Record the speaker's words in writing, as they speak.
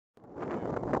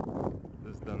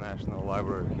National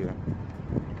Library here,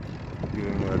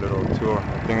 giving you a little tour.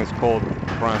 I think it's called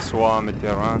Francois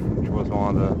Mitterrand, which was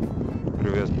one of the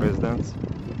previous presidents,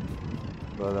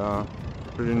 but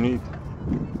pretty neat.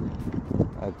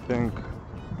 I think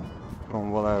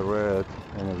from what I read,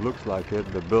 and it looks like it,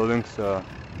 the building's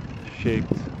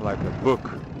shaped like a book,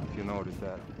 if you notice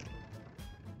that.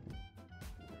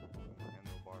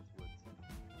 Handlebars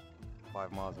with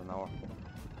 5 miles an hour.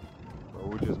 So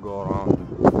we'll just go around and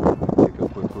take a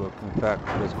quick look. In fact,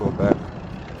 let's go back.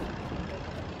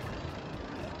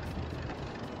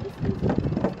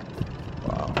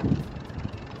 Wow.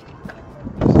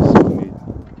 This is so neat.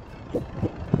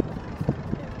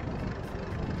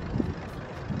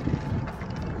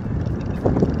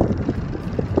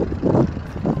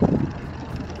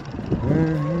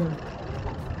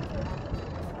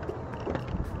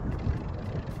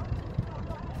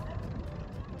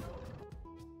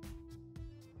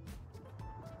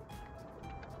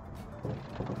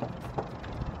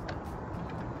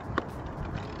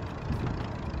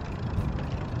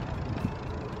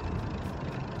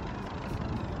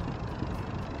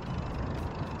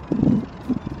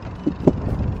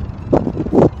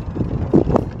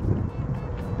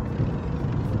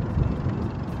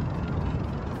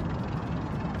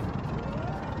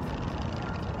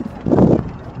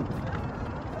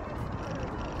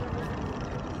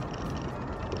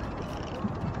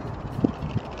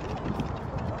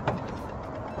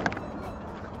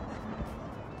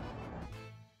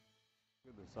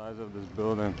 Size of this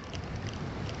building,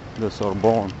 the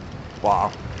Sorbonne.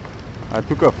 Wow, I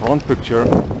took a front picture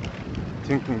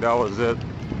thinking that was it,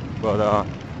 but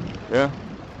yeah,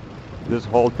 this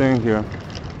whole thing here,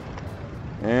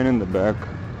 and in the back,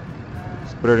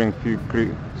 spreading few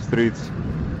streets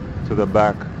to the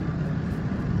back.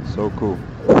 So cool.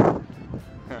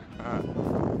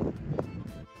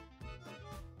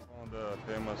 The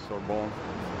famous Sorbonne,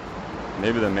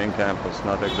 maybe the main campus,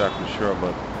 not exactly sure,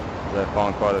 but I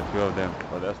found quite a few of them.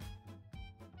 But that's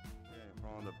in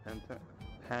front of the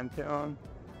Pantheon.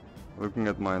 Looking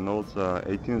at my notes,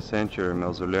 18th century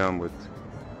mausoleum with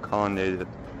colonnaded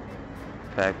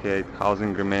facade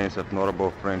housing remains of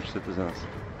notable French citizens.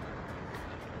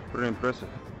 Pretty impressive,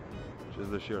 just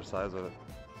the sheer size of it.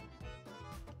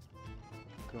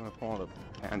 In front of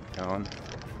the Pantheon,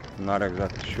 I'm not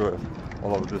exactly sure if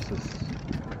all of this is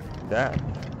that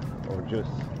or just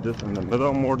this in the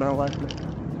middle, more than likely.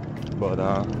 But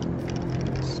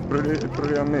it's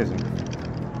pretty amazing.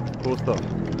 Cool stuff.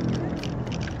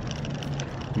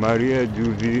 Maria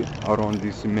Duvy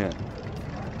Arrondissement,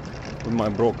 with my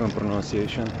broken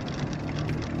pronunciation.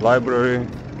 Library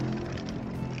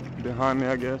behind me,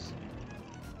 I guess.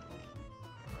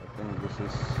 I think this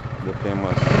is the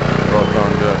famous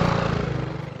rotunda.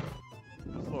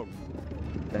 This looks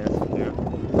fancy here.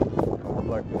 I would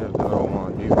like to have the other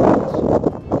one of these ones.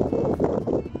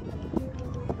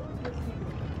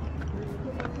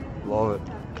 Love it.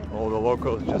 All the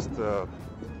locals just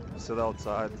sit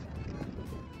outside,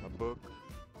 a book.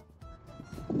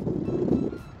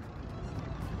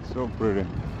 So pretty.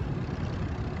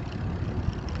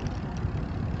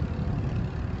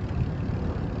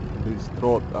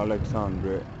 Bistrot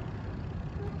Alexandre.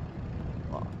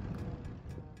 Wow.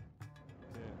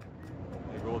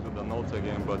 Yeah. It goes with the notes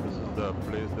again, but this is the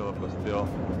Place de la Bastille.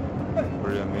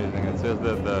 Pretty amazing. It says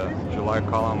that the July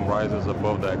column rises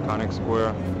above the iconic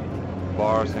square.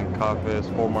 Bars and cafes,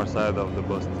 former site of the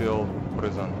Bastille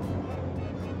prison.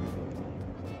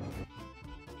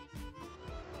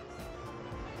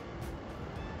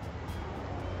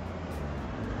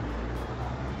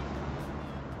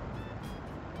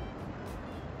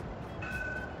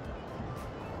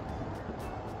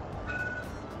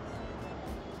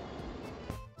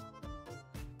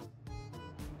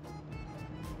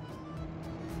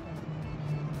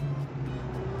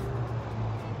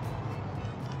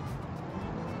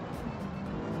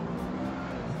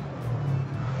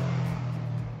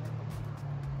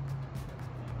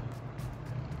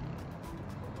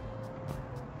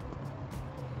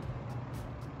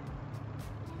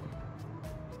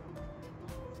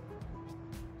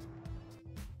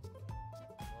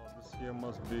 Here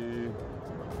must be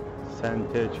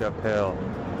Sainte-Chapelle.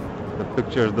 The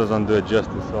picture doesn't do it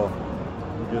justice, so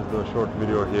we just do a short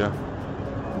video here,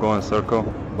 go in circle,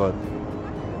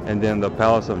 and then the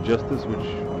Palace of Justice, which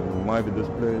might be this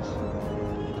place.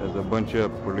 There's a bunch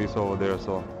of police over there,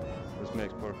 so this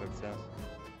makes perfect sense.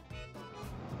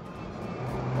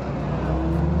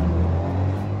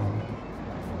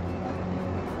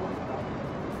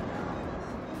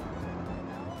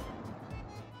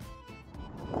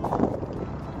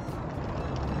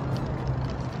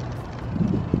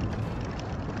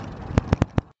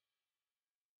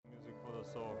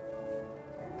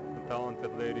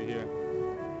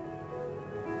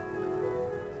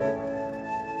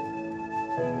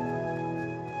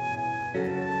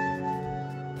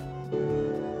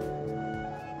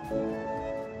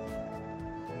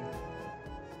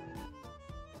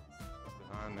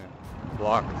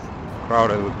 blocked,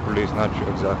 crowded with police, not sure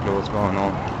exactly what's going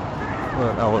on,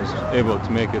 but I was able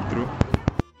to make it through.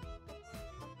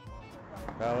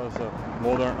 Palace of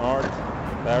Modern Art,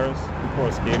 Paris. People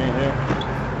are skating here.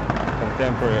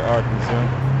 Contemporary Art Museum.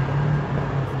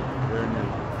 Very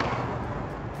neat.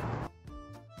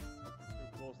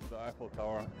 Too close to the Eiffel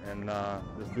Tower and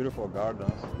this beautiful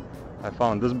gardens. I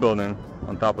found this building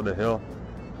on top of the hill.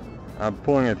 I'm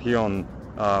pulling it here on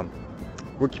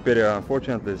Wikipedia.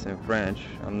 Unfortunately, it's in French.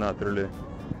 I'm not really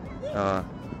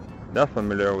that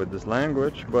familiar with this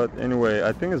language, but anyway,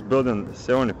 I think it's built in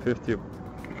 1750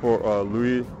 for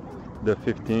Louis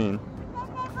XV.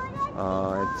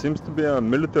 It seems to be a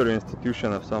military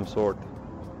institution of some sort.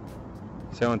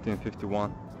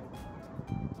 1751.